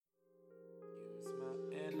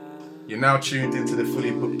You're now tuned into the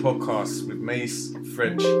Fully Booked podcast with Mace,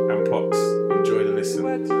 French, and Pox. Enjoy the listen.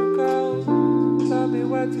 Where to go? Tell me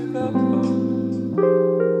where to go.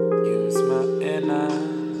 Use my inner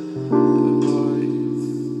voice.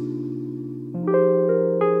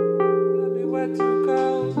 Tell me where to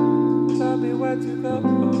go. Tell me where to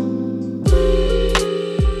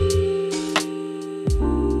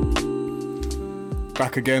go.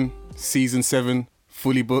 Back again, season 7,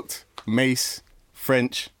 Fully Booked, Mace,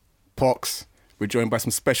 French, Pox. We're joined by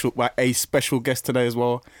a special guest today as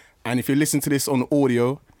well. And if you listen to this on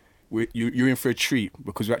audio, you're in for a treat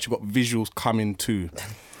because we've actually got visuals coming too.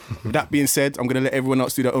 With that being said, I'm going to let everyone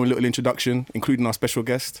else do their own little introduction, including our special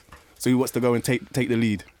guest. So who wants to go and take the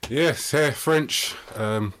lead? Yes, French.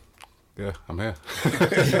 I'm here.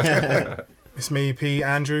 It's me, P.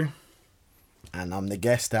 Andrew. And I'm the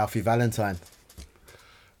guest, Alfie Valentine.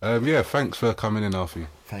 Thanks for coming in, Alfie.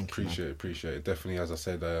 Thank you. Appreciate it. Definitely, as I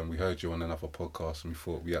said, we heard you on another podcast and we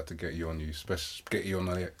thought we had to get you on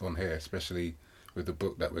here, especially with the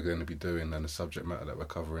book that we're going to be doing and the subject matter that we're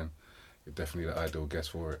covering. You're definitely the ideal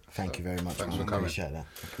guest for it. Thank you very much. Thanks man. for coming. I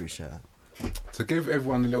appreciate that. To give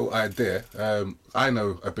everyone a little idea, I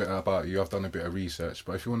know a bit about you. I've done a bit of research,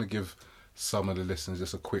 but if you want to give some of the listeners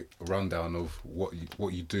just a quick rundown of what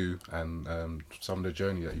you do and some of the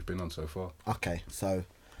journey that you've been on so far. Okay, so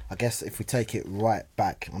I guess if we take it right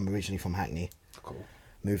back, I'm originally from Hackney. Cool.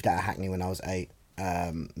 Moved out of Hackney when I was 8.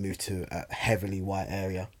 Moved to a heavily white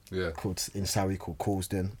area in Surrey called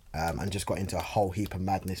Coulsdon, and just got into a whole heap of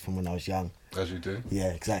madness from when I was young. As you do. Yeah,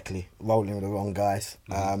 exactly. Rolling with the wrong guys.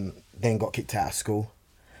 Then got kicked out of school.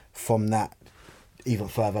 From that, even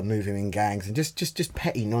further, moving in gangs and just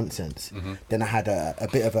petty nonsense. Then I had a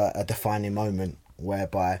bit of a defining moment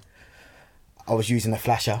whereby I was using a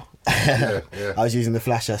flasher. I was using the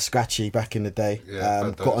flasher, Scratchy, back in the day.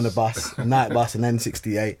 Got on a bus, night bus, an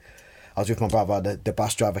N68. I was with my brother. The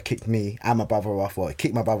bus driver kicked me and my brother off. Well, he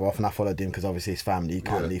kicked my brother off and I followed him because obviously it's family. You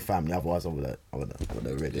can't leave family, otherwise I would have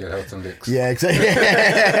really. Yeah, held some licks. Yeah, exactly.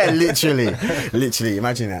 literally.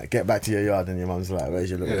 Imagine that. Get back to your yard and your mum's like, "Where's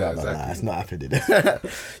your little brother?" Exactly. Nah, it's not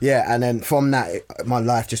happening. Yeah, and then from that, my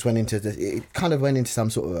life just went into it kind of went into some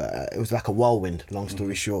sort of it was like a whirlwind. Long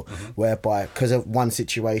story short, whereby because of one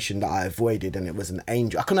situation that I avoided, and it was an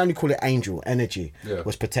angel. I can only call it angel energy.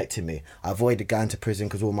 Was protecting me. I avoided going to prison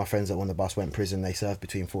because all my friends that were on the bus went to prison. They served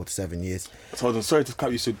between 4 to 7 years. Hold on, sorry to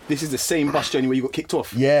cut you. So this is the same bus journey where you got kicked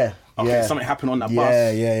off? Yeah. Okay, something happened on that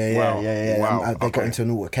bus. Yeah. Wow. And they got into an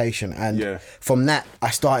altercation, and from that I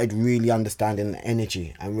started really understanding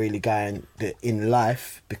energy and really going in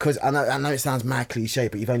life, because I know it sounds mad cliche,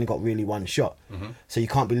 but you've only got really one shot, so you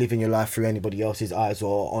can't be living your life through anybody else's eyes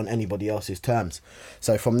or on anybody else's terms.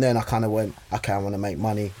 So from then I kind of went, okay, I want to make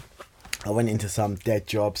money. I went into some dead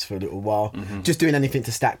jobs for a little while, just doing anything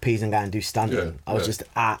to stack peas and go and do stunting. I was just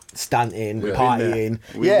stunting, partying.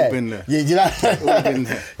 We've all been there. Yeah, you know. Been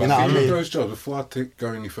there. You know what I mean? Those jobs, before I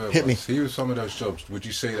go any further, Hit me. see with some of those jobs, would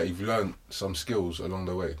you say that you've learned some skills along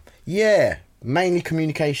the way? Yeah, mainly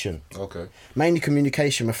communication. Okay. Mainly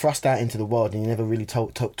communication. We're thrust out into the world and you never really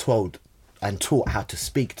told and taught how to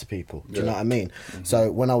speak to people. Do you know what I mean?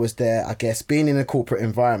 So when I was there, I guess being in a corporate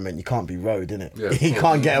environment, you can't be road, innit? Yeah, You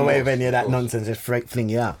can't get away with any of that course. nonsense. Just fling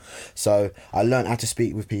you out. So I learned how to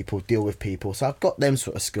speak with people, deal with people. So I've got them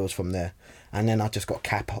sort of skills from there. And then I just got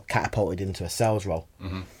catapulted into a sales role.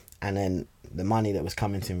 And then the money that was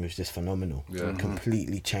coming to me was just phenomenal. Yeah.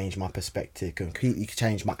 Completely changed my perspective, completely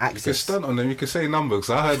changed my You can access. stunt on them, you can say numbers,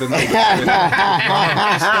 I heard the numbers.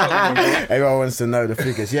 Everyone wants to know the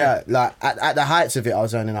figures. Yeah, like at the heights of it, I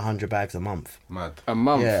was earning 100 bags a month. Mad. A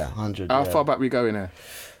month? Yeah, 100. How far back we going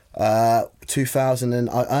there? 2000 and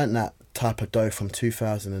I earned that type of dough from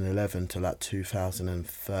 2011 to like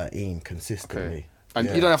 2013 consistently. Okay. And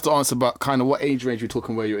you don't have to answer, but kind of what age range are we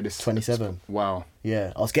talking where you at this? 27. Wow.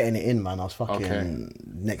 Yeah, I was getting it in, man. I was fucking Okay.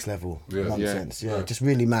 next level Yeah. nonsense. Yeah, Right. just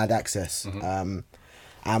really mad access. And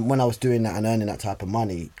when I was doing that and earning that type of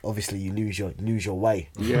money, obviously you lose your way.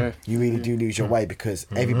 Yeah. You really do lose your way because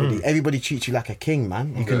everybody treats you like a king,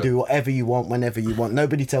 man. You can do whatever you want, whenever you want.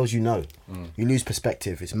 Nobody tells you no. You lose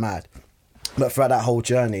perspective. It's mad. But throughout that whole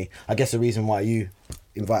journey, I guess the reason why you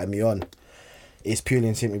invited me on is purely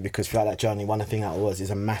and simply because throughout that journey, one thing I was is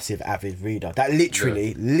a massive avid reader. That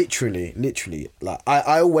literally, like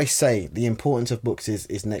I always say, the importance of books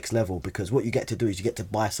is next level, because what you get to do is you get to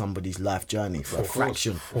buy somebody's life journey for a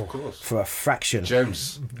fraction. Of course. For a fraction.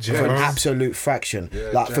 Gems. For an absolute fraction. Yeah,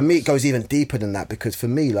 like for me, it gems. goes even deeper than that, because for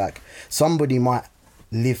me, like somebody might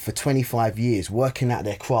live for 25 years working at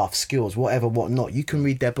their craft, skills, whatever, whatnot. You can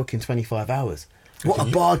read their book in 25 hours. What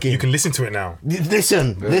a bargain. You can listen to it now.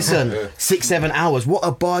 Listen, 6-7 hours. What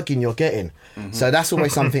a bargain you're getting. So that's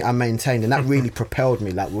always something I maintained, and that really propelled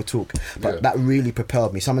me. Like we'll talk, but that really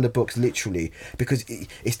propelled me. Some of the books, literally, because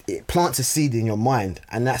it plants a seed in your mind,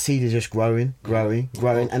 and that seed is just growing,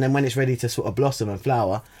 and then when it's ready to sort of blossom and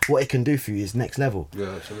flower, what it can do for you is next level. Yeah,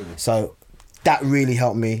 absolutely. So that really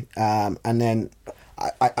helped me. And then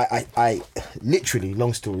I literally,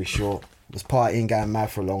 long story short, was partying, going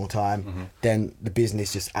mad for a long time. Then the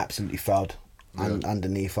business just absolutely failed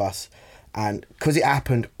underneath us. And because it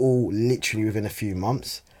happened all literally within a few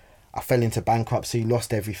months, I fell into bankruptcy,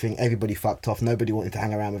 lost everything. Everybody fucked off. Nobody wanted to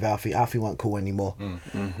hang around with Alfie. Alfie weren't cool anymore.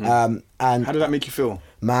 And How did that make you feel?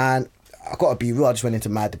 man, I got to be real, I just went into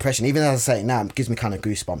mad depression. Even as I say it now, it gives me kind of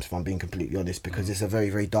goosebumps if I'm being completely honest, because it's a very,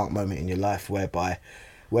 very dark moment in your life whereby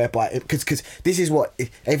because this is what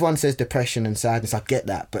everyone says, depression and sadness, I get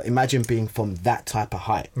that, but imagine being from that type of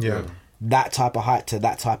height. Yeah. That type of height to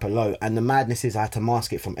that type of low, and the madness is I had to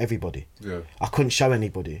mask it from everybody. I couldn't show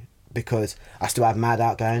anybody because I still have mad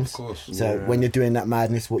outgoings. Of course. So when you're doing that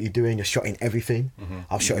madness, what you're doing, you're shotting everything.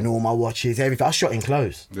 I was shotting all my watches, everything. I was shotting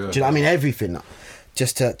clothes. Do you know what I mean? Everything,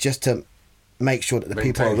 just to make sure that the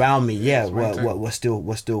people around me, were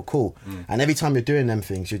still cool. And every time you're doing them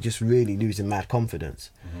things, you're just really losing mad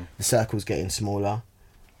confidence. The circle's getting smaller,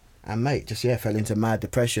 and mate, just fell into mad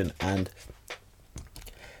depression. And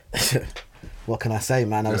what can I say,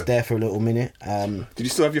 man? I was there for a little minute. Did you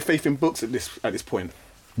still have your faith in books at this point?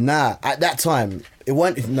 Nah, at that time, I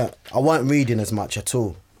weren't reading as much at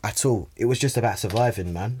all. It was just about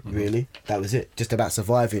surviving, man, really. That was it, just about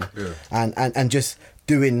surviving. And just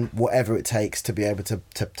doing whatever it takes to be able to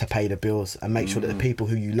pay the bills and make sure that the people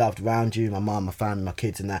who you loved around you, my mum, my family, my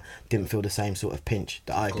kids and that, didn't feel the same sort of pinch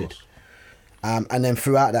that I did. And then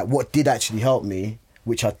throughout that, what did actually help me,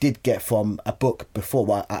 which I did get from a book before,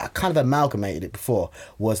 well, I kind of amalgamated it before,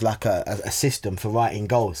 was like a system for writing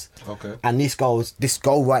goals. Okay. And this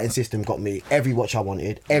goal writing system got me every watch I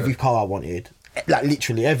wanted, every car I wanted, like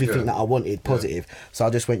literally everything that I wanted, positive. So I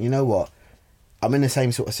just went, you know what? I'm in the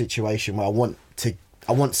same sort of situation where I want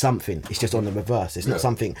something. It's just on the reverse. It's not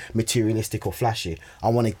something materialistic or flashy. I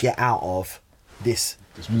want to get out of this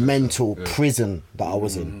mental prison that I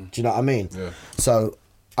was in. Do you know what I mean? So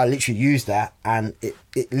I literally used that, and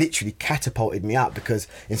it literally catapulted me up, because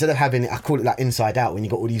instead of having it, I call it like Inside Out, when you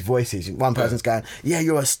got all these voices. One person's going, yeah,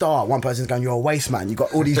 you're a star. One person's going, you're a waste man. You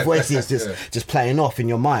got all these voices just playing off in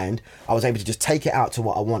your mind. I was able to just take it out to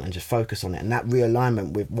what I want and just focus on it. And that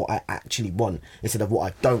realignment with what I actually want instead of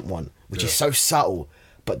what I don't want, which is so subtle,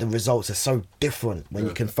 but the results are so different when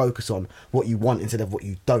you can focus on what you want instead of what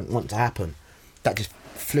you don't want to happen. That just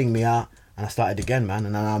fling me out. And I started again, man,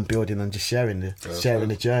 and now I'm building and just sharing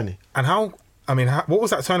the journey. And what was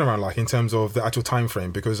that turnaround like in terms of the actual time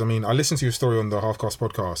frame? Because, I listened to your story on the Half Cast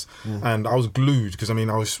podcast, and I was glued, because, I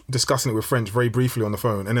was discussing it with French very briefly on the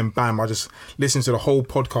phone, and then bam, I just listened to the whole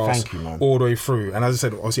podcast all the way through. And as I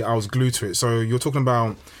said, obviously, I was glued to it. So you're talking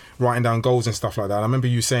about writing down goals and stuff like that. I remember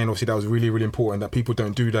you saying, obviously, that was really, really important, that people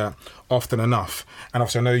don't do that often enough. And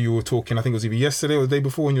obviously, I know you were talking, I think it was either yesterday or the day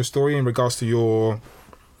before, in your story in regards to your...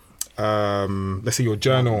 let's say your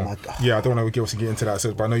journal. I don't want to get into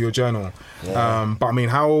that, but I know your journal. But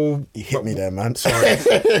how you hit me there, man. Sorry.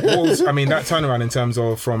 What was, that turnaround in terms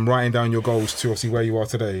of from writing down your goals to obviously where you are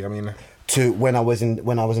today? To when I was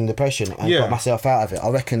in depression and got myself out of it. I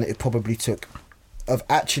reckon it probably took, of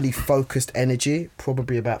actually focused energy,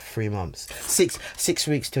 probably about 3 months. 6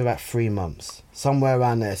 weeks to about 3 months, somewhere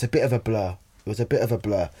around there. It's a bit of a blur. It was a bit of a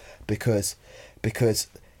blur because.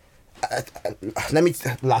 Let me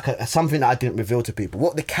something that I didn't reveal to people.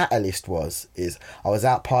 What the catalyst is I was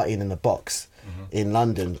out partying in the Box in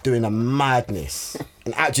London, doing a madness.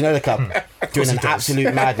 And do you know the club? Doing an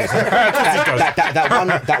absolute madness.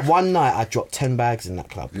 That one night I dropped 10 bags in that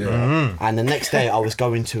club. And the next day I was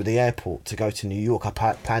going to the airport to go to New York. I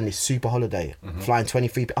planned this super holiday, flying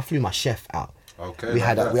 23. I flew my chef out. Okay, we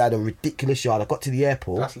had a ridiculous yard. I got to the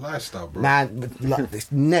airport. That's lifestyle, bro. Man, like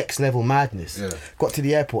this next level madness. Got to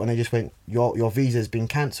the airport and they just went, your visa's been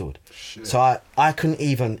cancelled. So I couldn't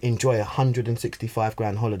even enjoy a 165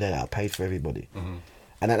 grand holiday that I paid for everybody.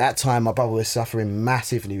 And at that time, my brother was suffering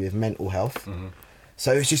massively with mental health.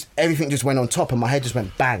 So it was just, everything just went on top, and my head just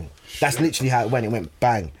went bang. That's literally how it went. It went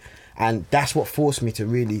bang. And that's what forced me to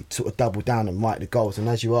really sort of double down and write the goals. And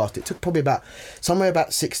as you asked, it took probably about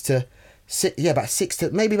 6 to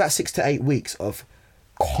 8 weeks of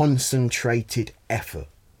concentrated effort.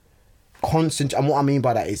 And what I mean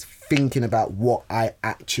by that is thinking about what I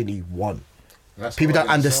actually want. People don't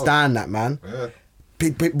understand that, man.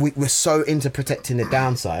 We're so into protecting the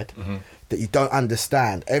downside that you don't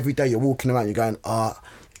understand. Every day you're walking around, you're going,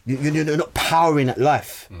 you're not powering at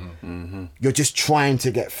life. You're just trying to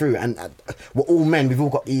get through. And we're all men, we've all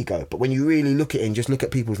got ego. But when you really look at it and just look at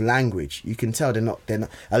people's language, you can tell they're not.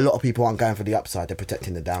 A lot of people aren't going for the upside, they're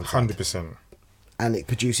protecting the downside. 100%. And it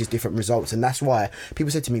produces different results. And that's why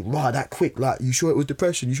people said to me, "Wow, that quick, like, you sure it was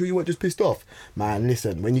depression? You sure you weren't just pissed off?" Man,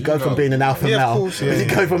 listen, when you go from being an alpha male, when you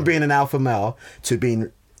go from being an alpha male to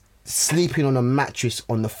being sleeping on a mattress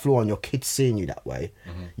on the floor and your kids seeing you that way,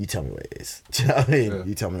 you tell me what it is. Do you know what I mean?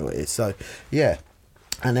 You tell me what it is. So, yeah.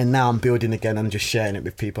 And then now I'm building again and just sharing it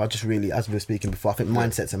with people. I just really, as we were speaking before, I think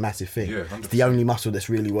mindset's a massive thing. Yeah, it's the only muscle that's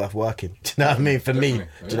really worth working. Do you know what I mean? For me, do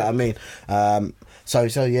you know what I mean? So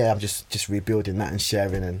yeah, I'm just rebuilding that and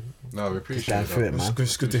sharing and we appreciate going through it, man.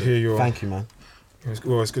 It's good to hear your... Thank you, man. It's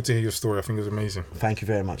good to hear your story. I think it was amazing. Thank you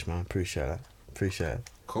very much, man. Appreciate that. Appreciate it.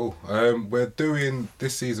 Cool.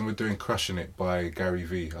 This season we're doing Crushing It by Gary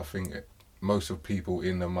Vee. I think most of people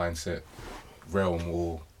in the mindset realm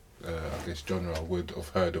or I guess genre would have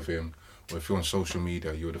heard of him, or if you're on social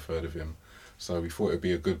media you would have heard of him. So we thought it'd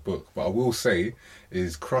be a good book. But I will say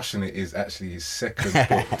is Crushing It is actually his second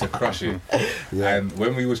book to crush it. Yeah. And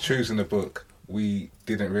when we was choosing the book, we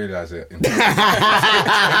didn't realise it. I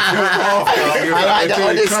like the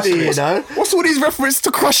honesty, you know. What's all these references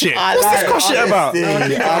to Crush It? What's like this Crush It about?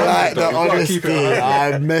 I like the honesty.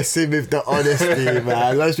 I'm messing with the honesty,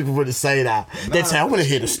 man. Most people wouldn't say that. They'd say, I want to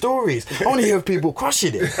hear the stories. I want to hear of people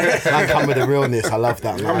crushing it. I come with the realness. I love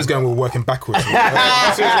that, man. I'm just going with working backwards.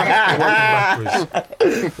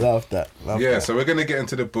 Love that. So we're going to get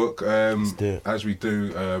into the book. As we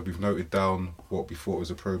do, we've noted down what we thought was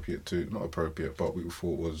not appropriate, but we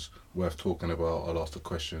thought was worth talking about. I'll ask the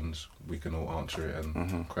questions, we can all answer it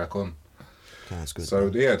and crack on. That's good. So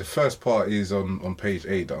the first part is on page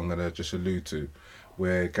 8 that I'm going to just allude to,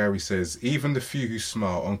 where Gary says, even the few who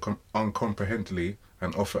smile uncomprehendingly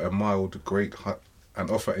and offer a mild great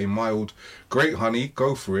honey,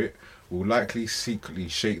 go for it, will likely secretly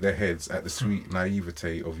shake their heads at the sweet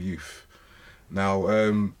naivete of youth. Now,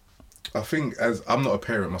 I think, as I'm not a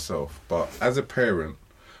parent myself, but as a parent,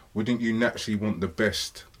 wouldn't you naturally want the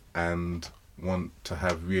best and want to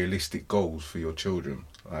have realistic goals for your children?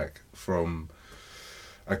 Like from,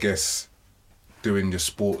 I guess, doing your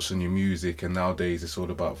sports and your music, and nowadays it's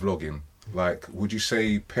all about vlogging. Like, would you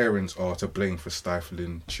say parents are to blame for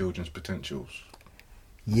stifling children's potentials?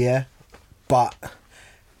 Yeah, but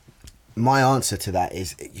my answer to that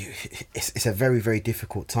is it's a very, very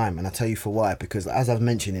difficult time. And I'll tell you for why. Because as I've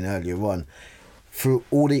mentioned earlier on, through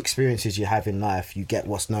all the experiences you have in life, you get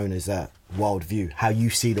what's known as a world view, how you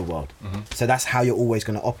see the world. So that's how you're always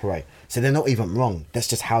going to operate. So they're not even wrong. That's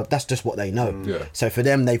just what they know. Yeah. So for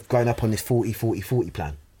them, they've grown up on this 40-40-40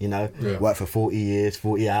 plan. You know, work for 40 years,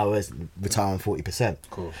 40 hours, retire on 40%.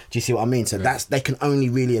 Cool. Do you see what I mean? So they can only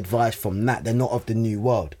really advise from that. They're not of the new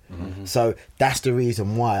world. So that's the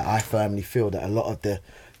reason why I firmly feel that a lot of the,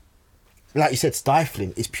 like you said,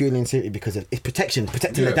 stifling is purely and simply because of it's protecting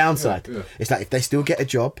the downside. It's like if they still get a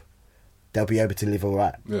job, they'll be able to live all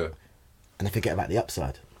right. Yeah. And they forget about the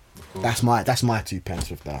upside. That's my 2 pence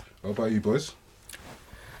with that. What about you, boys?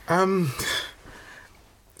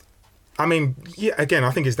 I mean, yeah, again,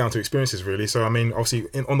 I think it's down to experiences, really. So, I mean, obviously,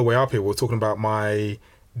 on the way up here, we're talking about my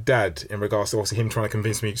dad in regards to obviously him trying to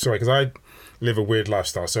convince me. Sorry, because I live a weird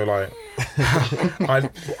lifestyle. So, like,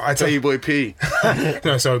 I tell you, boy, P.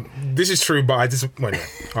 No, so this is true, but anyway,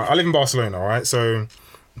 I live in Barcelona, all right? So,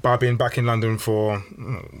 but I've been back in London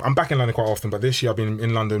I'm back in London quite often, but this year I've been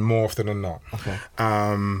in London more often than not. Okay.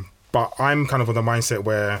 But I'm kind of on the mindset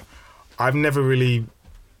where I've never really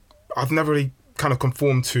kind of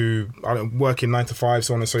conform to working 9 to 5,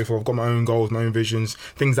 so on and so forth. I've got my own goals, my own visions,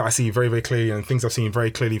 things that I see very, very clearly, and things I've seen very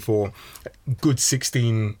clearly for good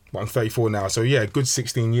 16, I'm 34 now, so yeah, good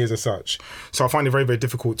 16 years as such. So I find it very, very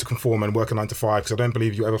difficult to conform and work a 9 to 5 because I don't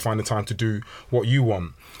believe you ever find the time to do what you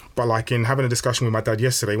want. But like in having a discussion with my dad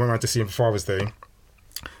yesterday, went around to see him for Father's Day.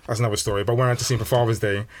 That's another story, but I went around to see him for Father's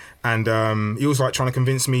Day, and he was like trying to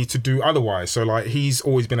convince me to do otherwise. So like he's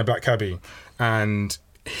always been a black cabbie, and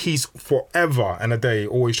he's forever and a day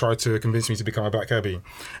always tried to convince me to become a black cabbie.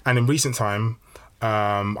 And in recent time,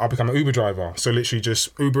 I'll become an Uber driver. So literally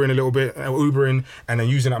just Ubering a little bit, Ubering, and then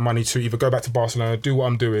using that money to either go back to Barcelona, do what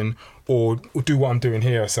I'm doing, or do what I'm doing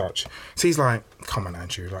here as such. So he's like, come on,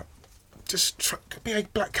 Andrew, like, just be a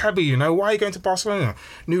black cabbie, you know? Why are you going to Barcelona?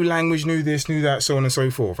 New language, new this, new that, so on and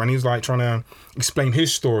so forth. And he was like trying to explain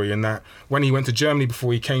his story, and that when he went to Germany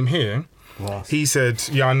before he came here, He said,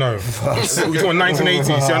 yeah, I know. We're talking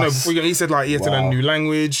 1980s. Yeah, I know. He said like he had to learn a new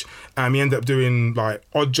language. He ended up doing like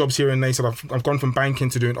odd jobs here and there. He said, I've gone from banking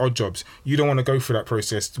to doing odd jobs. You don't want to go through that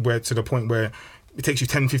process where to the point where it takes you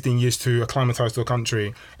 10, 15 years to acclimatise to a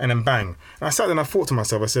country and then bang. And I sat there and I thought to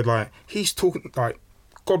myself, I said like, he's talking, like,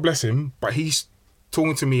 God bless him, but he's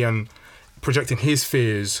talking to me and projecting his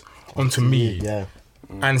fears onto me. Yeah.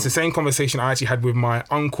 And it's the same conversation I actually had with my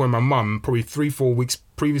uncle and my mum probably 3-4 weeks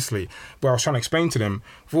previously, where I was trying to explain to them,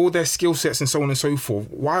 for all their skill sets and so on and so forth,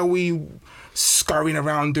 why are we scurrying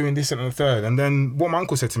around doing this and the third? And then what my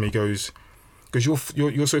uncle said to me goes, because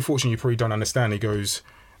you're so fortunate you probably don't understand, he goes,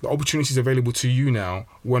 the opportunities available to you now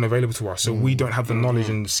weren't available to us, so we don't have the knowledge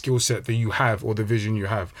and skill set that you have or the vision you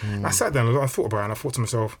have. I sat down and I thought about it and I thought to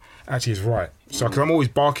myself, actually he's right. So because I'm always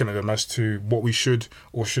barking at them as to what we should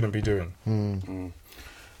or shouldn't be doing.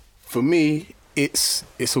 For me, it's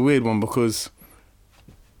a weird one because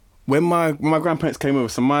when my grandparents came over,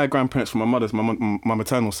 so my grandparents from my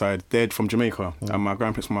maternal side, they're from Jamaica, and my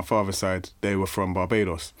grandparents from my father's side, they were from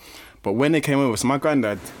Barbados. But when they came over, so my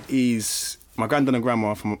granddad and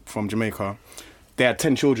grandma from Jamaica, they had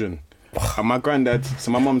 10 children. And my granddad,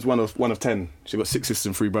 so my mum's one of 10. She got 6 sisters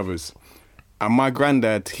and 3 brothers. And my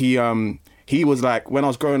granddad, he was like, when I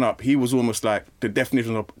was growing up, he was almost like the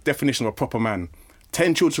definition of a proper man.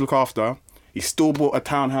 10 children to look after. He still bought a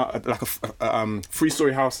townhouse, like a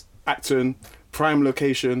 3-story house, Acton, prime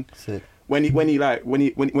location. Sick. When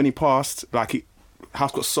he passed, like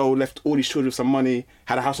house got sold, left all these children with some money.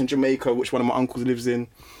 Had a house in Jamaica, which one of my uncles lives in.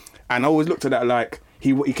 And I always looked at that like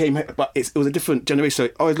he came, but it was a different generation. So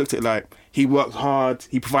I always looked at it like he worked hard,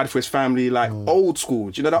 he provided for his family, like old school.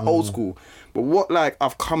 Do you know that old school? But what like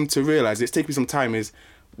I've come to realise, it's taken me some time, is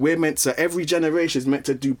every generation is meant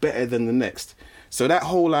to do better than the next. So that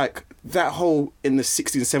whole in the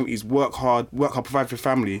 60s and 70s, work hard, provide for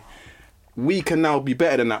family, we can now be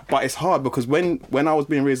better than that. But it's hard because when I was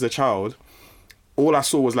being raised as a child, all I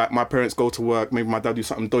saw was like my parents go to work, maybe my dad do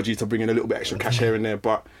something dodgy to bring in a little bit extra cash here and there,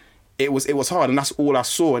 but it was hard, and that's all I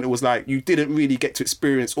saw. And it was like you didn't really get to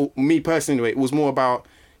experience, or me personally anyway, it was more about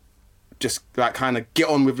just like kind of get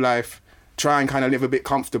on with life, try and kind of live a bit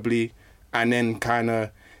comfortably, and then kind of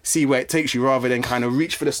see where it takes you, rather than kind of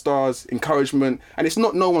reach for the stars, encouragement. And it's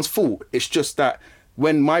not no one's fault. It's just that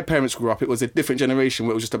when my parents grew up, it was a different generation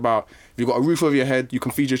where it was just about, if you've got a roof over your head, you can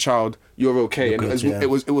feed your child, you're okay. It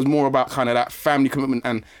was more about kind of that family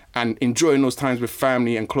commitment and enjoying those times with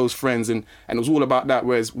family and close friends, and it was all about that.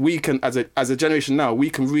 Whereas we can, as a generation now, we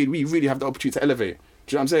really have the opportunity to elevate.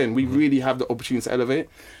 Do you know what I'm saying? We really have the opportunity to elevate.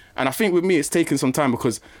 And I think with me, it's taken some time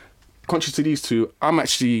because, conscious to these two, I'm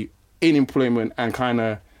actually in employment and kind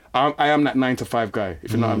of, I am that 9-to-5 guy,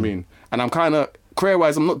 if you know what I mean. And I'm kind of,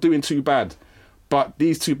 career-wise, I'm not doing too bad. But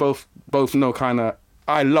these two both know kind of,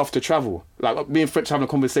 I love to travel. Like me and French having a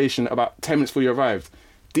conversation about 10 minutes before you arrived.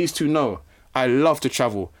 These two know I love to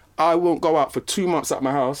travel. I won't go out for 2 months at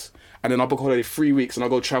my house and then I'll book a holiday 3 weeks and I'll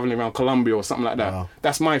go traveling around Colombia or something like that. Wow.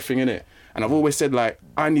 That's my thing, innit? And I've always said like,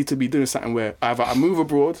 I need to be doing something where either I move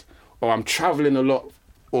abroad or I'm traveling a lot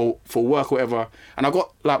or for work or whatever. And I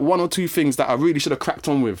got like 1 or 2 things that I really should have cracked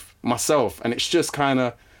on with myself. And it's just kind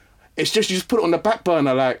of, you just put it on the back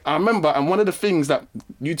burner. Like, I remember, and one of the things that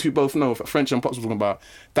you two both know, French and Pops were talking about,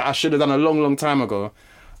 that I should have done a long, long time ago.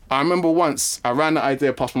 I remember once, I ran the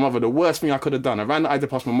idea past my mother, the worst thing I could have done. I ran the idea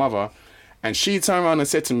past my mother, and she turned around and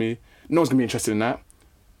said to me, no one's going to be interested in that.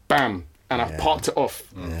 Bam. And I parked it off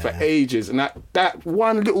for ages. And that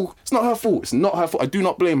one little, it's not her fault. It's not her fault. I do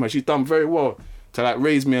not blame her. She's done very well to like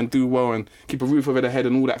raise me and do well and keep a roof over their head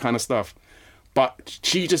and all that kind of stuff. But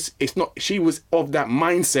she was of that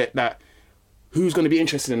mindset that who's going to be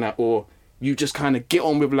interested in that, or you just kind of get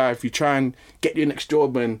on with life, you try and get your next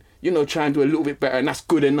job and, you know, try and do a little bit better, and that's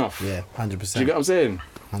good enough. Yeah, 100%. Do you get what I'm saying?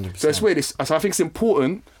 100%. So it's weird. So I think it's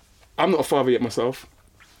important. I'm not a father yet myself,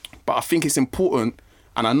 but I think it's important,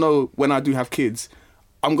 and I know when I do have kids,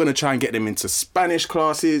 I'm going to try and get them into Spanish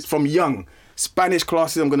classes from young. Spanish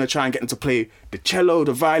classes, I'm going to try and get them to play the cello,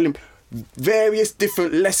 the violin, various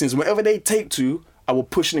different lessons. Wherever they take to, I will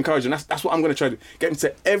push and encourage them. That's what I'm going to try to do. Get them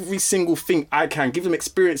to every single thing I can. Give them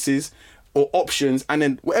experiences or options, and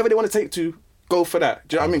then whatever they want to take to, go for that.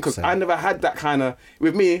 Do you know what I mean? Because I never had that kind of...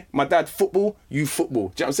 With me, my dad, football, you football.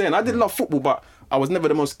 Do you know what I'm saying? I did love football, but I was never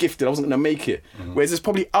the most gifted. I wasn't going to make it. Whereas there's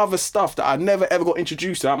probably other stuff that I never ever got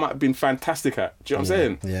introduced to I might have been fantastic at. Do you know what I'm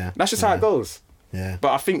saying? Yeah. That's just how it goes. Yeah.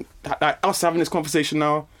 But I think like us having this conversation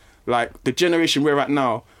now, like the generation we're at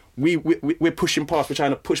now, we're pushing past. We're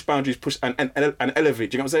trying to push boundaries, push and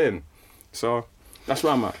elevate. Do you know what I'm saying? So that's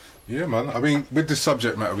where I'm at. Yeah, man. I mean, with the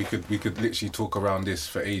subject matter, we could literally talk around this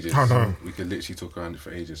for ages. I know. We could literally talk around it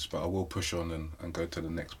for ages, but I will push on and go to the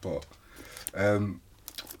next part.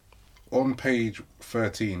 On page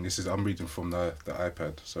 13, I'm reading from the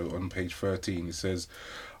iPad. So on page 13, it says,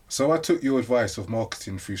 "So I took your advice of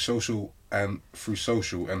marketing through social and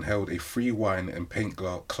held a free wine and paint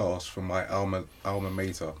class from my alma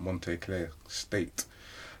mater, Montclair State.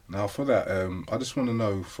 Now for that, I just want to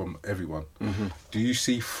know from everyone, do you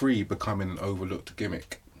see free becoming an overlooked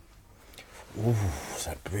gimmick?" Ooh, that's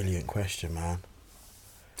a brilliant question, man.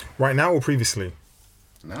 Right now or previously?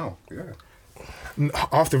 Now, yeah.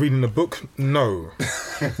 After reading the book, no.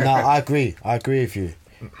 No, I agree with you.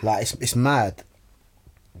 Like, it's mad.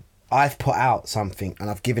 I've put out something and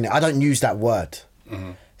I've given it. I don't use that word.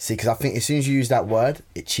 See, because I think as soon as you use that word,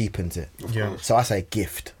 it cheapens it. Yeah. So I say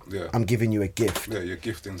gift. Yeah. I'm giving you a gift. Yeah, you're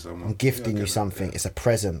gifting someone. I'm gifting you something. Yeah. It's a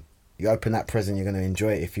present. You open that present, you're going to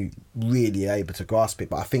enjoy it if you really are able to grasp it.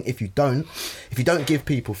 But I think if you don't give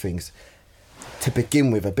people things to begin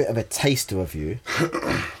with, a bit of a taster of you,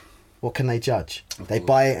 what can they judge? They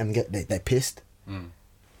buy it and they're pissed.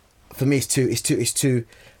 For me, it's too.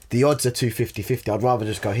 The odds are 250-50. I'd rather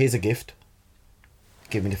just go, here's a gift.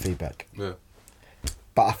 Give me the feedback. Yeah.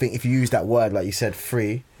 But I think if you use that word, like you said,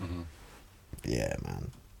 free, yeah,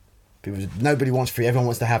 man. Nobody wants free. Everyone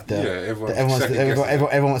wants to have the. Yeah,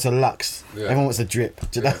 everyone wants a luxe. Yeah. Everyone wants a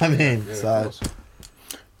drip. Do you know what I mean? Yeah, so. of course.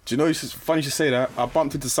 Do you know? It's funny you should say that. I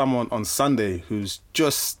bumped into someone on Sunday who's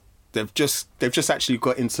they've just actually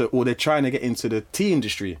got into, or they're trying to get into the tea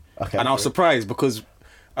industry. Okay. And I was surprised because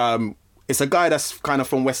it's a guy that's kind of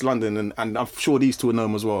from West London, and I'm sure these two will know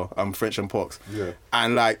him as well. French and Pox. Yeah.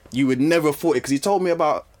 And like you would never have thought it, because he told me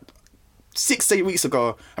about 6-8 weeks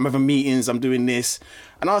ago, I'm having meetings, I'm doing this,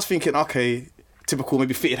 and I was thinking, okay, typical,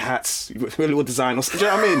 maybe fitted hats, a little design, or do you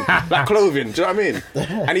know what I mean? Like clothing, do you know what I mean?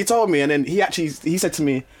 And he told me, and then he said to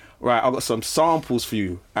me, right, I've got some samples for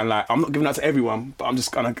you, and like I'm not giving that to everyone, but I'm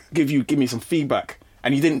just gonna give me some feedback.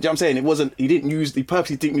 And he didn't, do you know what I'm saying? He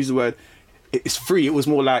purposely didn't use the word it's free. It was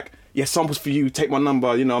more like, yeah, samples for you, take my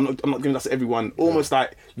number, you know, I'm not giving that to everyone. Almost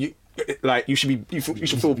like you should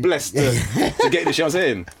feel blessed to get this, you know what I'm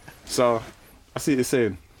saying? So I see what you're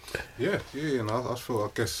saying. Yeah, and I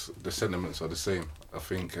guess the sentiments are the same. I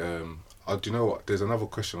think, do you know what? There's another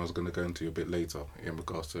question I was going to go into a bit later in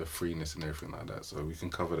regards to freeness and everything like that, so we can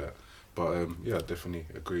cover that. But yeah, I definitely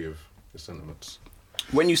agree with the sentiments.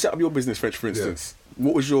 When you set up your business, French, for instance,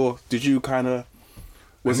 what was did you kind of...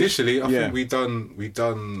 Initially, I think we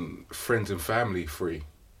done friends and family free,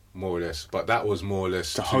 more or less. But that was more or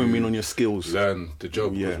less to home in on your skills, learn the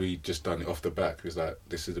job, because Yeah. we just done it off the back. It was like,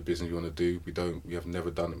 this is the business you want to do. We have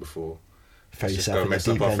never done it before. Throw Let's just yourself go in the mess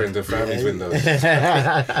up deep our end. friends and family's Yeah.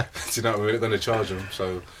 windows. Do you know, we're not going to charge them.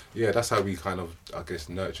 So yeah, that's how we kind of, I guess,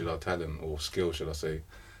 nurtured our talent, or skill, should I say,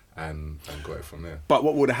 and got it from there. But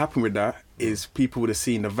what would have happened with that is people would have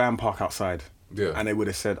seen the van park outside. Yeah. And they would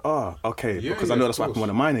have said, oh, okay. Yeah, because yeah, I know of that's what happened course. to one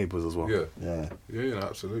of my neighbours as well. Yeah. Yeah. Yeah,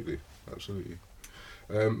 absolutely.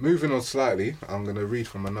 Moving on slightly, I'm going to read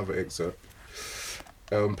from another excerpt.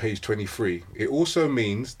 Page 23. It also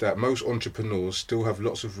means that most entrepreneurs still have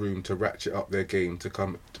lots of room to ratchet up their game to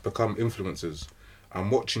become influencers. I'm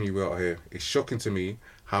watching you out here. It's shocking to me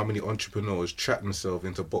how many entrepreneurs trap themselves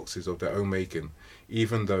into boxes of their own making,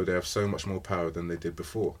 even though they have so much more power than they did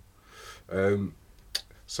before.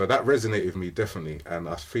 So that resonated with me, definitely, and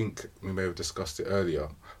I think we may have discussed it earlier,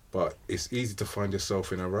 but it's easy to find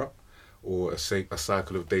yourself in a rut or a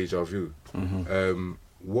cycle of deja vu.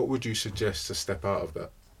 What would you suggest to step out of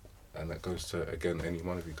that? And that goes to, again, any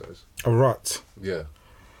one of you guys. A rut. Yeah.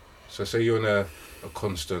 So say you're in a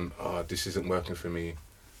constant, this isn't working for me,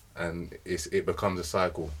 and it becomes a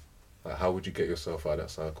cycle. Like, how would you get yourself out of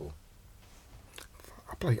that cycle?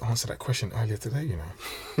 I bloody answered that question earlier today, you know.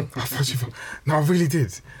 No, I really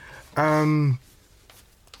did.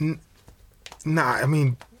 Nah, I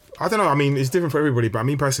mean, I don't know. I mean, it's different for everybody, but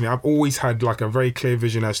me personally, I've always had like a very clear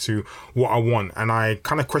vision as to what I want, and I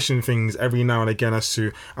kind of question things every now and again as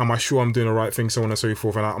to, am I sure I'm doing the right thing, so on and so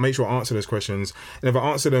forth, and I'll make sure I answer those questions. And if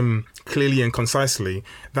I answer them clearly and concisely,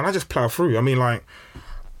 then I just plow through. I mean, like,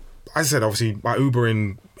 as I said, obviously, I Uber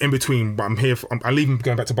in between, but I'm here. I leave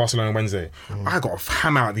going back to Barcelona on Wednesday. I got to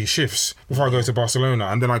hammer out these shifts before I go to Barcelona,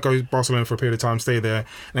 and then I go to Barcelona for a period of time, stay there, and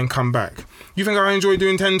then come back. You think I enjoy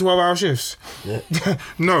doing 10, 12-hour shifts? Yeah.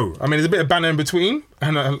 No. I mean, there's a bit of banter in between,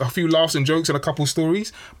 and a few laughs and jokes and a couple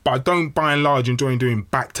stories, but I don't, by and large, enjoy doing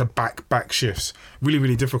back shifts. Really,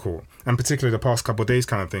 really difficult, and particularly the past couple of days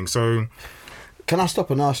kind of thing. So, Can I stop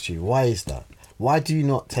and ask you, why is that? Why do you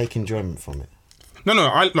not take enjoyment from it? No,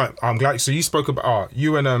 I'm glad. So you spoke about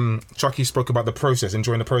you and Chucky spoke about the process,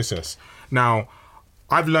 enjoying the process. Now,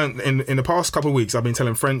 I've learned in the past couple of weeks, I've been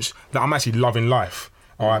telling French that I'm actually loving life.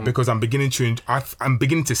 All right, because I'm beginning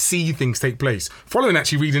to see things take place. Following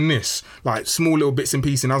actually reading this, like small little bits and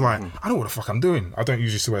pieces, and I was like, I know what the fuck I'm doing. I don't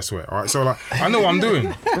usually swear. All right, so like I know what I'm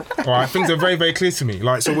doing. All right, things are very, very clear to me.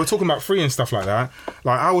 Like, so we're talking about free and stuff like that.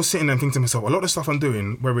 Like, I was sitting there thinking to myself, a lot of stuff I'm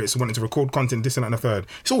doing, whether it's wanting to record content, this and that and the third,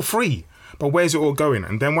 it's all free. But where's it all going?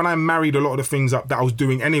 And then when I married a lot of the things up that I was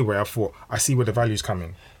doing anyway, I thought, I see where the value's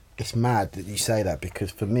coming. It's mad that you say that,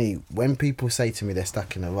 because for me, when people say to me they're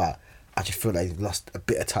stuck in a rut, I just feel they've lost a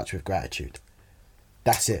bit of touch with gratitude.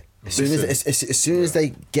 That's it. As soon as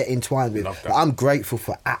they get entwined with, like, I'm grateful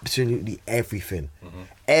for absolutely everything.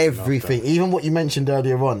 Everything. Even what you mentioned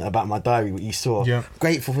earlier on about my diary, what you saw. Yeah.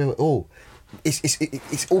 Grateful for it all.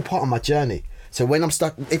 It's all part of my journey. So when I'm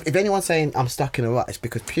stuck, if anyone's saying I'm stuck in a rut, it's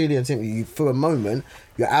because purely and simply, for a moment,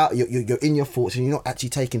 you're out, you're in your thoughts, and you're not actually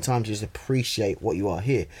taking time to just appreciate what you are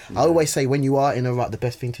here. I always say, when you are in a rut, the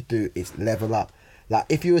best thing to do is level up. Like,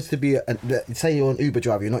 if you were to be, say you're an Uber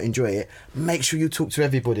driver, you're not enjoying it, make sure you talk to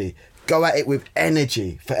everybody. Go at it with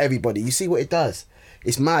energy for everybody. You see what it does?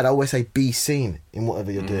 It's mad. I always say, be seen in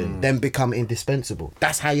whatever you're doing, then become indispensable.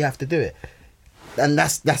 That's how you have to do it. And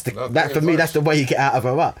that's for me, that's the way you get out of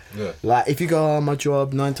a rut. Yeah. Like, if you go, my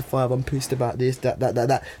job, 9 to 5, I'm pissed about this,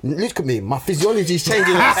 that. Look at me, my physiology's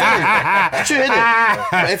changing. It's true, isn't it?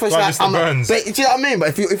 But if it's like, do you know what I mean?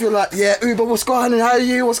 But if you're like, yeah, Uber, what's going on? How are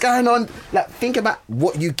you? What's going on? Like, think about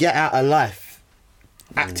what you get out of life,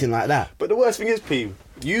 acting like that. But the worst thing is, P,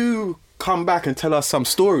 you come back and tell us some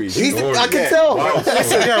stories. I can tell.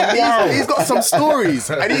 Listen, he's got some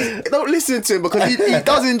stories, and don't listen to him because he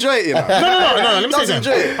does enjoy it. You know? No. Let me say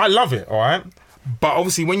something. I love it. All right, but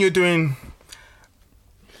obviously when you're doing,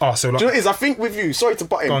 do you know what it is? I think with you, sorry to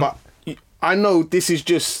butt in, but I know this is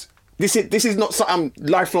just. This is not something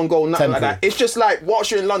lifelong goal, nothing like that. It's just like, whilst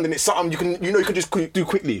you're in London, it's something you can just do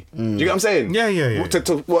quickly. Do you get what I'm saying? Yeah.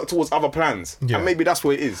 To work towards other plans. Yeah. And maybe that's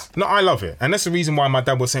what it is. No, I love it. And that's the reason why my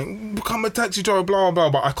dad was saying, become a taxi driver, blah, blah,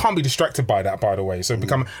 blah. But I can't be distracted by that, by the way. So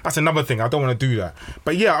that's another thing. I don't want to do that.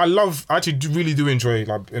 But yeah, I actually really do enjoy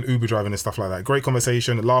like an Uber driving and stuff like that. Great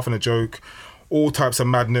conversation, laugh and a joke. All types of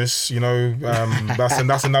madness, you know.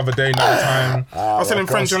 That's another day, another time. I was telling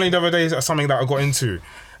French only the other day, something that I got into.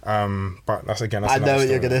 But that's I know what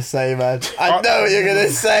you're gonna say, man. I know what you're gonna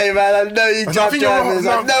say, man. I know you cab drivers.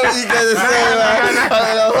 I know what you're gonna say, man. I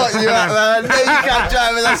don't know what you at, man. I know you cab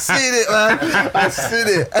drivers. I've seen it, man. I've seen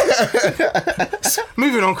it.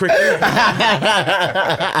 Moving on quickly.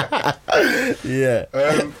 Yeah.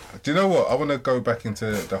 Do you know what? I want to go back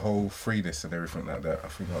into the whole freeness and everything like that. I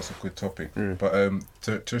think that's a good topic. But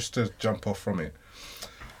to jump off from it.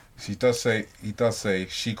 He does say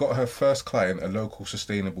she got her first client, a local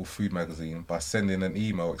sustainable food magazine, by sending an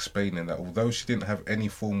email explaining that although she didn't have any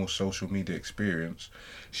formal social media experience,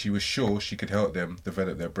 she was sure she could help them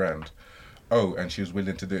develop their brand. Oh, and she was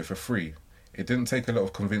willing to do it for free. It didn't take a lot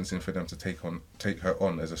of convincing for them to take her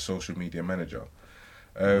on as a social media manager.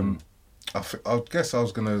 I guess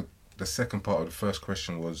the second part of the first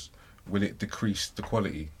question was, will it decrease the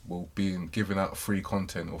quality? Will being given out free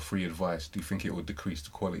content or free advice, do you think it will decrease the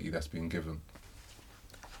quality that's being given?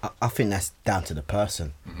 I think that's down to the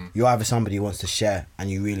person. You're either somebody who wants to share and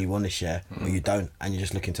you really want to share, or you don't and you're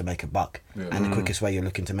just looking to make a buck. Yeah. And the quickest way you're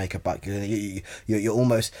looking to make a buck, you're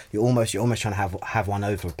almost trying to have one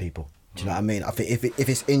over people. Do you know what I mean? I think if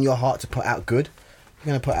it's in your heart to put out good, you're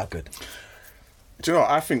going to put out good. Do you know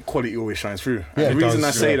what? I think quality always shines through. Yeah, the reason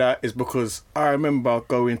I say that is because I remember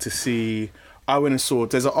going to see. I went and saw.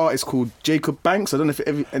 There's an artist called Jacob Banks. I don't know if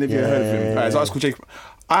any of you have heard of him. There's an artist called Jacob.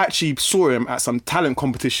 I actually saw him at some talent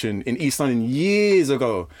competition in East London years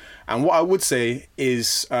ago, and what I would say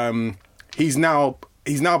is he's now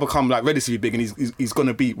become like relatively big, and he's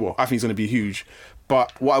gonna be. Well, I think he's gonna be huge.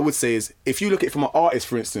 But what I would say is, if you look at it from an artist,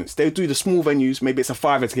 for instance, they do the small venues. Maybe it's a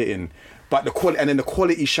 £5 to get in. But the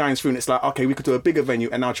quality shines through, and it's like, okay, we could do a bigger venue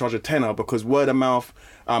and now charge a tenner because word of mouth,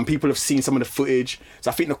 people have seen some of the footage. So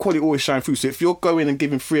I think the quality always shines through. So if you're going and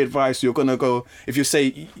giving free advice, you're gonna go. If you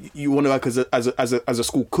say you want to work as a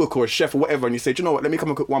school cook or a chef or whatever, and you say, do you know what? Let me come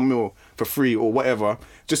and cook one meal for free or whatever,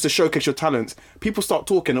 just to showcase your talents. People start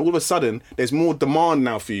talking, and all of a sudden, there's more demand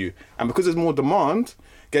now for you, and because there's more demand.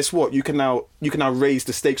 Guess what? You can now raise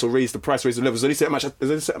the stakes or raise the price, raise the levels. There's only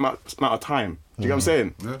a certain amount of time. Do you get what I'm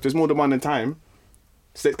saying? Yeah. If there's more demand than time,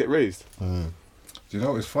 stakes get raised. Do you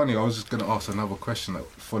know, it's funny, I was just going to ask another question that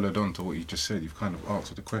followed on to what you just said. You've kind of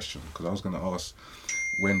answered the question, because I was going to ask,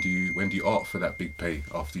 when do you opt for that big pay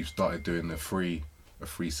after you've started doing the free a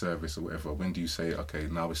free service or whatever, when do you say, okay,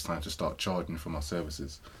 now it's time to start charging for my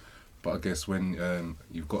services? But I guess when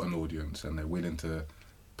you've got an audience and they're willing to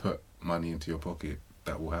put money into your pocket,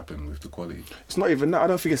 that will happen with the quality. It's not even that. I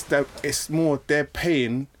don't think it's that. It's more they're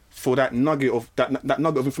paying for that nugget of that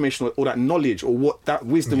nugget of information or that knowledge or what that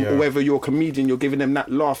wisdom or whether you're a comedian, you're giving them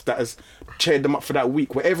that laugh that has cheered them up for that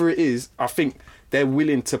week. Whatever it is, I think they're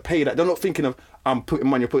willing to pay that. They're not thinking of I'm putting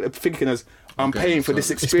money. They're thinking as I'm paying for this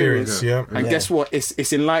experience. And guess what?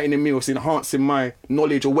 It's enlightening me or it's enhancing my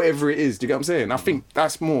knowledge or whatever it is. Do you get what I'm saying? I think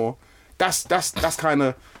that's more. That's kind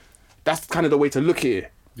of the way to look at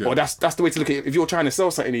it. Yeah. Or that's the way to look at it. If you're trying to sell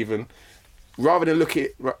something, even rather than look at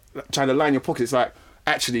it, trying to line your pockets, it's like,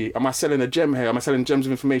 actually, am I selling a gem here? Am I selling gems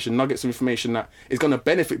of information, nuggets of information that is going to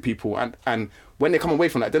benefit people? And when they come away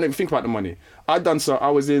from that, they don't even think about the money. I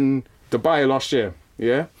was in Dubai last year.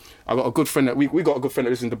 Yeah, I got a good friend that we got a good friend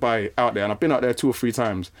that lives in Dubai out there, and I've been out there 2 or 3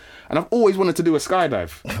 times, and I've always wanted to do a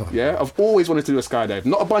skydive. Yeah, I've always wanted to do a skydive,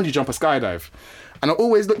 not a bungee jump, a skydive, and I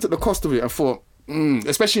always looked at the cost of it and thought.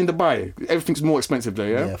 Especially in Dubai, everything's more expensive there,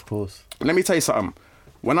 yeah? Yeah, of course. Let me tell you something.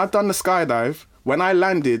 When I done the skydive, when I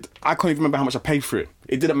landed, I can't even remember how much I paid for it.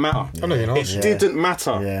 It didn't matter. I know you're not. It didn't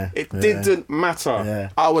matter. Yeah. It didn't matter. Yeah.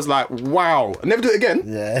 I was like, wow. I'll never do it again.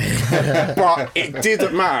 Yeah. But it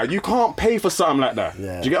didn't matter. You can't pay for something like that.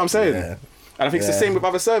 Yeah. Do you get what I'm saying? Yeah. And I think it's the same with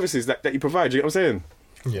other services that you provide. Do you get what I'm saying?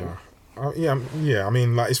 Yeah. Yeah. I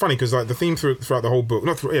mean, like, it's funny because like the theme throughout the whole book,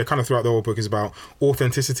 kind of throughout the whole book, is about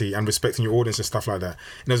authenticity and respecting your audience and stuff like that.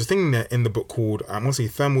 And there's a thing in the book called I want to say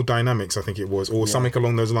thermodynamics, I think it was, or something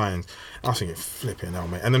along those lines. I was thinking, flipping hell,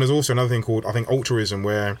 mate. And then there's also another thing called I think altruism,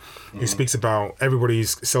 where it speaks about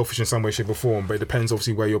everybody's selfish in some way, shape, or form, but it depends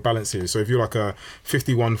obviously where your balance is. So if you're like a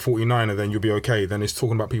 51-49er, then you'll be okay. Then it's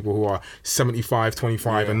talking about people who are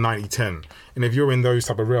 75-25 and 90-10. And if you're in those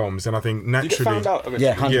type of realms, then I think naturally, You get found out eventually.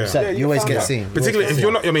 Yeah, 100%. Yeah, you always get out. seen. particularly if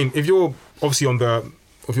you're not. I mean, if you're obviously on the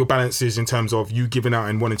of your balances in terms of you giving out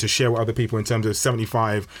and wanting to share with other people in terms of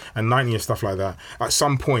 75 and 90 and stuff like that. At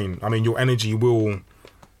some point, I mean, your energy will.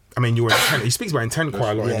 I mean, your intent. He speaks about intent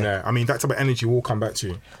quite a lot in there. I mean, that type of energy will come back to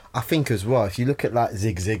you. I think as well, if you look at like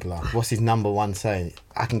Zig Ziglar, what's his number one saying?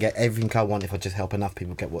 I can get everything I want if I just help enough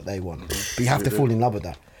people get what they want. But you have to fall in love with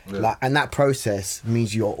that. Yeah. Like, and that process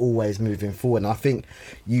means you're always moving forward. And I think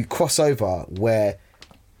you cross over where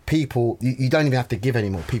people, you don't even have to give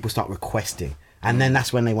anymore. People start requesting. And then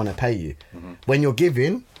that's when they want to pay you. When you're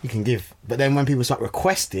giving, you can give. But then when people start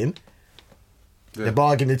requesting, the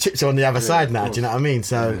bargain, the chips are on the other side now. Do you know what I mean?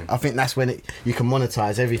 So I think that's when you can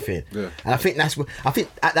monetize everything. Yeah. And I think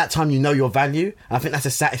at that time you know your value. And I think that's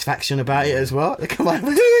a satisfaction about it as well. Come on,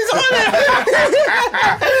 who's on it?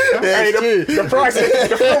 Hey, the price,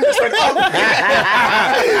 the film just went up.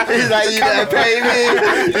 He's like, you better pay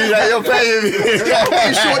me. He's like, you're paying me.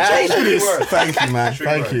 You shortchanged me this. Thank you, man.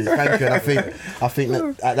 Thank you. And I think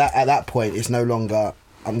that at that point it's no longer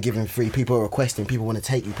I'm giving free. People are requesting. People want to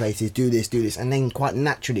take you places. Do this, and then quite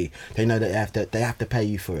naturally they know that they have to pay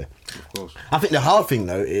you for it. Of course. I think the hard thing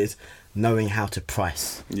though is knowing how to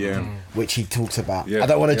price. Yeah. Which he talks about. Yeah. I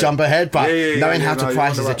don't want to jump ahead, but knowing how to you're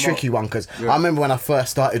price on is the a right tricky mark. one because I remember when I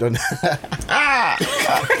first started on when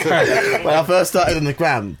I first started on the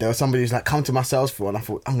gram, there was somebody who's like, come to my sales floor, and I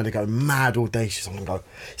thought, I'm going to go mad audacious. I'm going to go,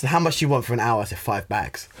 so how much do you want for an hour? I said 5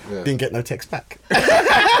 bags. Yeah. Didn't get no text back.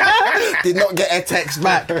 Did not get a text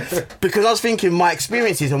back because I was thinking my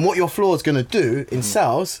experiences and what your floor is going to do in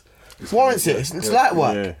sales warrants it. It's light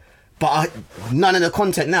work. Yeah. But none of the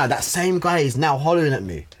content now. That same guy is now hollering at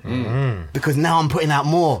me because now I'm putting out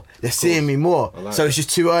more. They're seeing me more. like So it. it's just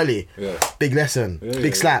too early. Yeah. Big lesson.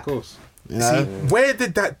 Big slap. Of course. You know? Where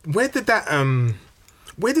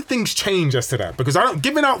did things change as to that? Because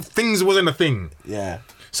giving out things wasn't a thing. Yeah.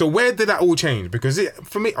 So where did that all change? Because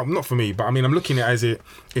not for me, but I mean, I'm looking at it as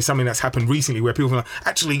it's something that's happened recently where people are like,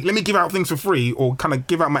 actually, let me give out things for free or kind of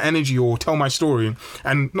give out my energy or tell my story.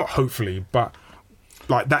 And not hopefully, but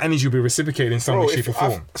like that energy will be reciprocated in some way, shape or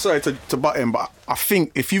form. Sorry to butt in, but I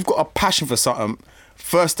think if you've got a passion for something,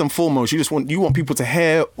 first and foremost, you want people to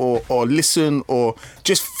hear or listen or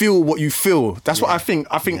just feel what you feel. That's what I think.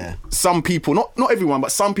 I think some people, not everyone,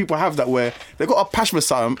 but some people have that where they've got a passion for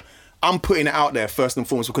something. I'm putting it out there first and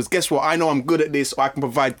foremost because guess what? I know I'm good at this, or I can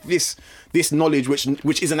provide this knowledge which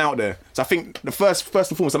isn't out there. So I think the first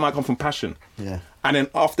and foremost, that might come from passion. Yeah. And then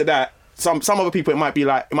after that, some other people, it might be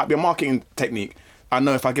a marketing technique. I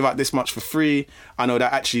know if I give out this much for free, I know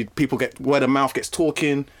that actually people get word of mouth gets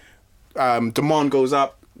talking, demand goes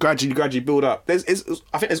up, gradually build up. I think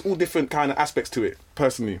there's all different kind of aspects to it,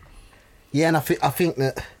 personally. Yeah, and I think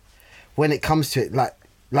that when it comes to it, like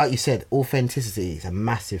you said, authenticity is a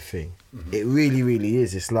massive thing. It really, really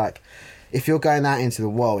is. It's like if you're going out into the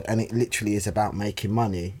world and it literally is about making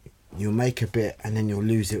money, you'll make a bit and then you'll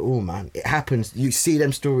lose it all, man. It happens. You see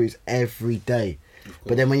them stories every day.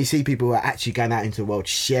 But then when you see people who are actually going out into the world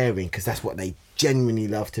sharing, because that's what they genuinely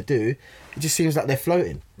love to do, it just seems like they're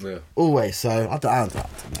floating. Yeah. Always. So I don't know.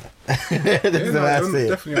 That's the way I see it.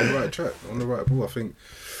 Definitely on the right track, on the right ball. I think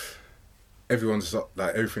everyone's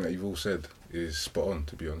like everything that you've all said is spot on.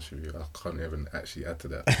 To be honest with you, I can't even actually add to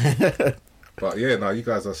that. But yeah, no, you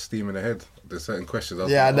guys are steaming ahead. There's certain questions.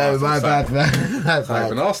 Yeah, I know. My bad, man. I haven't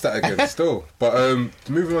even asked that again still. But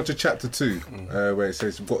moving on to chapter 2, where it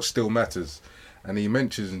says what still matters, and he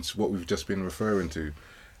mentions what we've just been referring to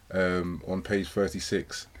on page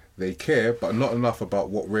 36. They care, but not enough about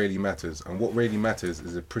what really matters. And what really matters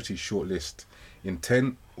is a pretty short list: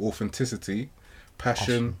 intent, authenticity,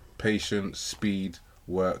 passion, patience, speed,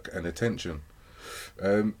 work, and attention.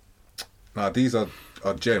 Now these are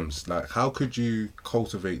gems. Like, how could you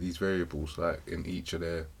cultivate these variables, like in each of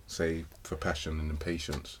their, say, for passion and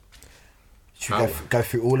patience? Should we go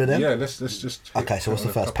through all of them? Yeah, let's just. Okay, so what's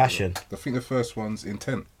the first? Passion. I think the first one's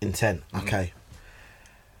intent. Intent. Okay.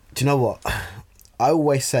 Do you know what? I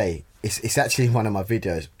always say it's actually in one of my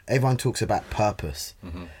videos. Everyone talks about purpose,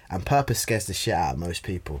 and purpose scares the shit out of most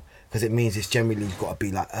people because it means it's generally you've got to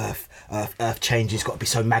be like earth changes. Got to be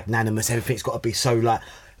so magnanimous. Everything's got to be so like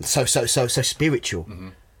so spiritual.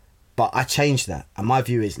 But I changed that, and my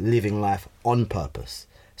view is living life on purpose.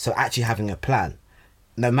 So actually having a plan.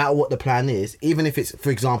 No matter what the plan is, even if it's,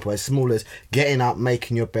 for example, as small as getting up,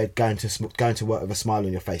 making your bed, going to work with a smile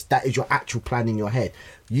on your face, that is your actual plan in your head.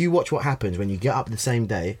 You watch what happens when you get up the same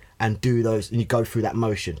day and do those, and you go through that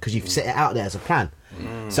motion because you've set it out there as a plan.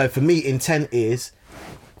 So for me, intent is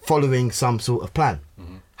following some sort of plan.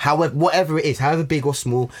 However, whatever it is, however big or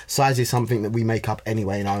small, size is something that we make up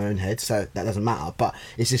anyway in our own head, so that doesn't matter. But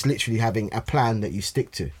it's just literally having a plan that you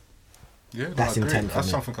stick to. Yeah, that's intent. That's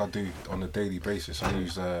something I do on a daily basis. I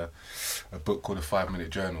use a book called a 5-minute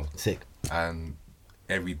journal. Sick. And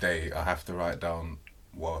every day I have to write down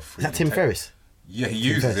what. Is that Tim Ferriss? Yeah, he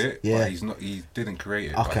uses it, but he's not. He didn't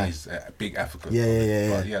create it. Okay. But he's a big advocate.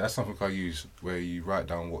 Yeah. But yeah, that's something I use where you write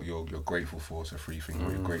down what you're grateful for. So 3 things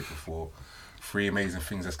what you're grateful for, 3 amazing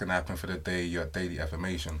things that's gonna happen for the day. Your daily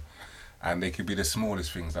affirmation, and they could be the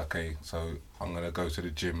smallest things. Okay, so I'm gonna go to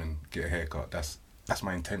the gym and get a haircut. That's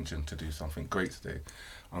my intention, to do something great today.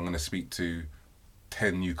 I'm going to speak to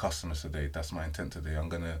 10 new customers today. That's my intent today. I'm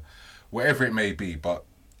going to, whatever it may be. But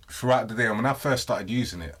throughout the day, when I first started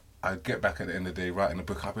using it, I'd get back at the end of the day writing a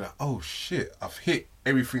book. I'd be like, oh shit, I've hit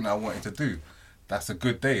everything I wanted to do. That's a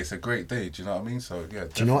good day. It's a great day. Do you know what I mean? So yeah.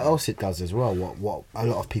 Do you know what else it does as well? What a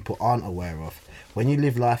lot of people aren't aware of. When you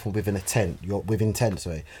live life with intent,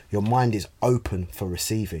 your mind is open for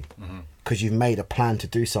receiving. Because you've made a plan to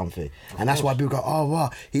do something. And that's why people go, oh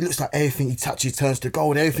wow, he looks like everything he touches turns to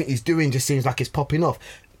gold, everything he's doing just seems like it's popping off.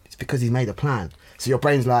 It's because he's made a plan. So your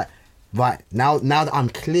brain's like, right, now that I'm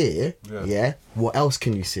clear, what else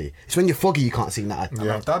can you see? It's when you're foggy you can't see that.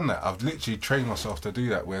 And I've done that. I've literally trained myself to do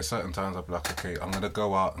that, where certain times I'll be like, okay, I'm going to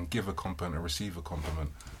go out and give a compliment and receive a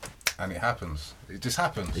compliment. And it happens. It just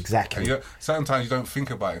happens. Exactly. And certain times you don't think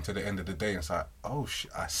about it until the end of the day. And it's like, oh shit,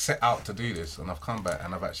 I set out to do this and I've come back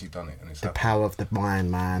and I've actually done it. And it's the happened. power of the mind,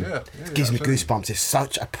 man. Yeah, it gives me goosebumps. It's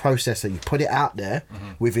such a process that you put it out there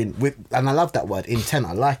with, and I love that word, intent.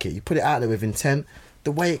 I like it. You put it out there with intent.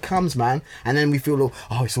 The way it comes, man, and then we feel,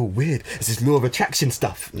 it's all weird. It's this law of attraction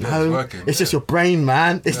stuff. No, it's just your brain,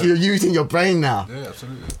 man. You're using your brain now. Yeah,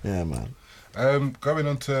 absolutely. Yeah, man. Going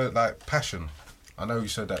on to like passion. I know you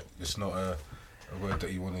said that it's not a word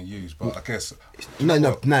that you want to use, but I guess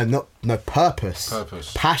no, purpose.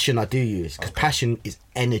 Purpose. Passion I do use because passion is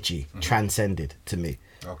energy transcended to me.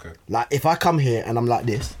 Okay. Like if I come here and I'm like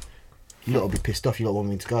this, you lot will be pissed off. You lot want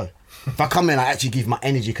me to go. If I come in, I actually give my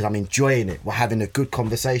energy because I'm enjoying it. We're having a good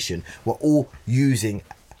conversation. We're all using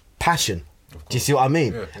passion. Do you see what I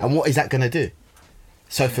mean? Yeah. And what is that going to do?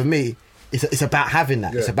 So for me, it's about having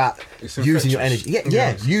that. Yeah. It's about using your energy.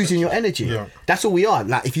 Using your energy. Yeah. That's all we are.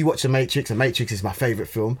 Like if you watch The Matrix, The Matrix is my favourite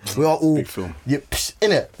film. We are all Big film.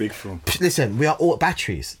 In it. Big film. Listen, we are all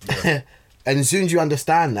batteries. Yeah. And as soon as you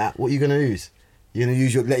understand that, what are you going to use? You're going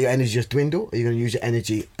to let your energy just dwindle, or you're going to use your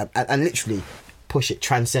energy and literally push it,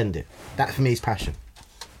 transcend it. That for me is passion.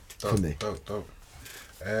 Dope, for me. Dope.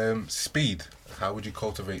 Speed. How would you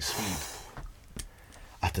cultivate speed?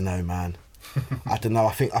 I don't know, man. I don't know.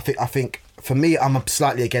 I think for me, I'm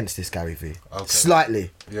slightly against this, Gary V. Okay.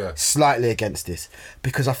 Slightly. Yeah. Slightly against this.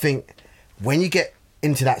 Because I think when you get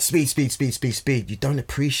into that speed, you don't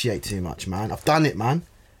appreciate too much, man. I've done it, man.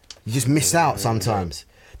 You just miss out sometimes.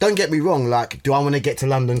 Don't get me wrong, like, do I want to get to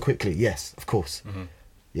London quickly? Yes, of course.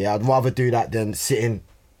 Yeah, I'd rather do that than sitting.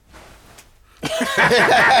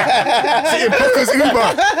 Sitting Booker's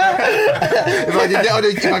Uber. If I can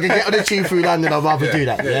get on the tube through London, I'd rather do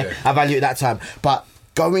that. Yeah, I value it that time. But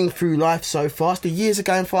going through life so fast, the years are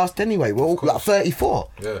going fast anyway. We're all like 34.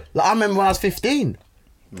 Yeah. Like I remember when I was 15.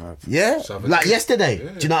 Right. Yeah, like yesterday.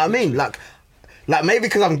 Yeah. Do you know what I mean? Like maybe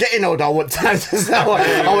because I'm getting older, I want time to slow.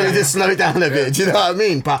 I want to just slow down a bit. Do you know what I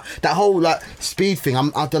mean? But that whole like speed thing,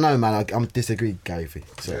 I don't know, man. I'm disagree, Gary.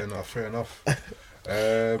 So. Fair enough.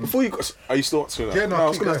 Before you got, are you still? Yeah, no, I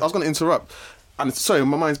was going to interrupt. And sorry,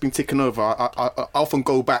 my mind's been ticking over. I often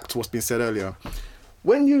go back to what's been said earlier.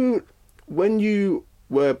 When you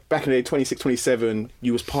were back in the day, 26, 27,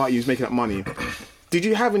 you was making up money. Did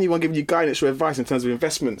you have anyone giving you guidance or advice in terms of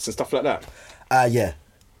investments and stuff like that? Yeah,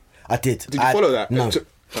 I did. Did you follow that? No.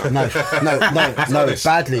 No,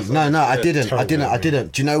 badly. No, I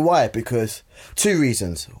didn't. Do you know why? Because 2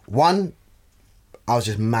 reasons. One, I was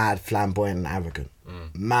just mad, flamboyant and arrogant.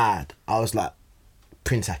 Mad. I was like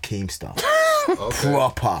Prince Hakeem stuff. Okay.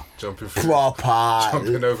 Proper. Jumping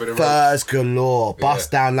over the furs galore. Bust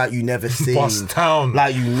down like you never seen. Bust down.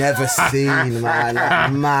 Like you never seen, man.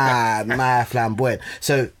 Like, mad flamboyant.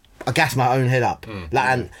 So I gassed my own head up.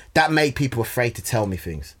 And that made people afraid to tell me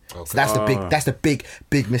things. Okay. So that's the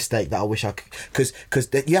big mistake that I wish I could, because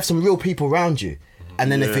you have some real people around you, and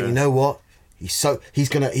then they think, you know what, he's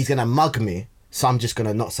gonna mug me, so I'm just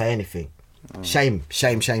gonna not say anything. Shame. So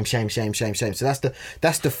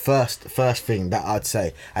that's the first thing that I'd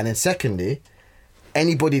say. And then secondly,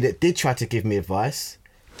 anybody that did try to give me advice,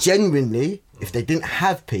 genuinely, if they didn't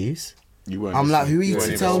have peas, I'm like, who are you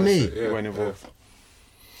to tell me? You weren't involved.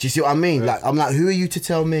 Do you see what I mean? Like, I'm like, who are you to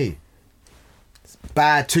tell me? It's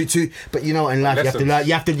bad, but you know what, in life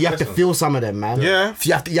you have to feel some of them, man. Yeah.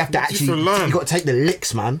 You have to actually, you got to take the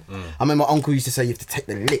licks, man. I remember my uncle used to say you have to take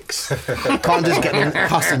the licks. You can't just get them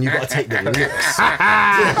cussing, you got to take the licks.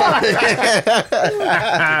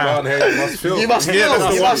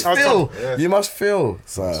 You must feel.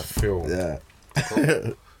 So, yeah.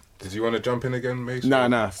 Did you want to jump in again, Mace?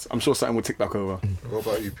 Nah. I'm sure something will tick back over. What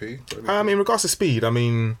about you, P? In regards to speed,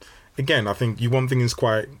 again, I think you want things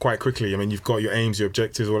quite quickly. You've got your aims, your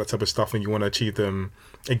objectives, all that type of stuff, and you want to achieve them,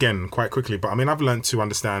 again, quite quickly. But, I've learned to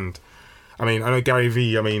understand. I know Gary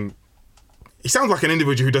Vee, he sounds like an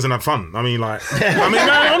individual who doesn't have fun. No,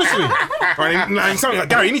 honestly. He sounds like,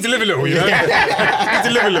 Gary, you need to live a little, you know? You need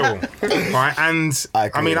to live a little. Right? And,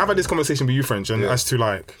 I've had this conversation with you, French, and as to,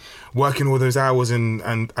 like, working all those hours and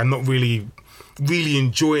not really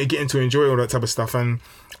getting to enjoy all that type of stuff. And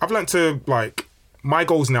I've learned to, like, my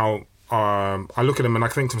goals now, I look at them and I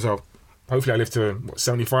think to myself, hopefully I live to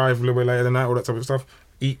 75, a little bit later than that, all that type of stuff.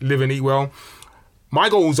 Live and eat well. My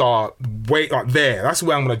goals are way up there. That's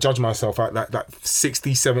where I'm going to judge myself at that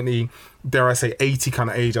 60, 70, dare I say 80 kind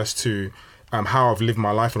of age as to how I've lived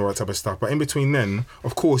my life and all that type of stuff. But in between then,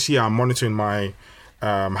 of course, I'm monitoring my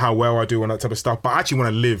how well I do and that type of stuff. But I actually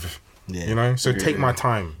want to live, you know? So take my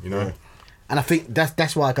time, you know? Yeah. And I think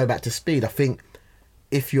that's why I go back to speed. I think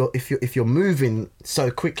if you're moving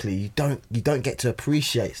so quickly, you don't get to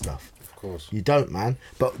appreciate stuff. Of course. You don't, man.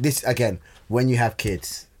 But this, again, when you have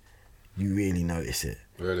kids, you really notice it.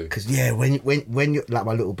 Really? Because when you're like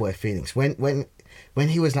my little boy Phoenix, when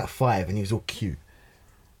he was like 5 and he was all cute,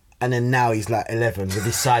 and then now he's like 11 with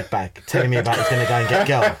his side bag telling me about he's gonna go and get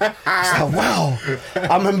girl. It's like, wow.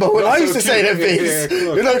 I remember when I used to say them things.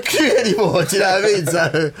 You're not cute anymore. Do you know what I mean?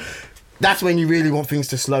 So that's when you really want things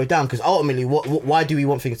to slow down. Because ultimately, why do we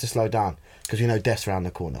want things to slow down? Because we know death's around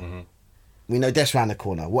the corner. Mm-hmm. We know death's around the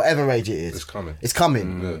corner. Whatever age it is, it's coming.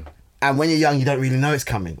 Mm-hmm. And when you're young, you don't really know it's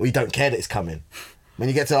coming, or you don't care that it's coming. When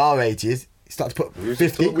you get to our ages, you start to put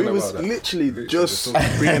 50. We was literally just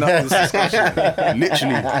bringing up this discussion.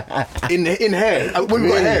 Literally in hair. When we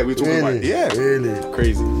got hair, we were talking about really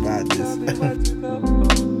crazy,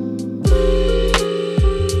 madness.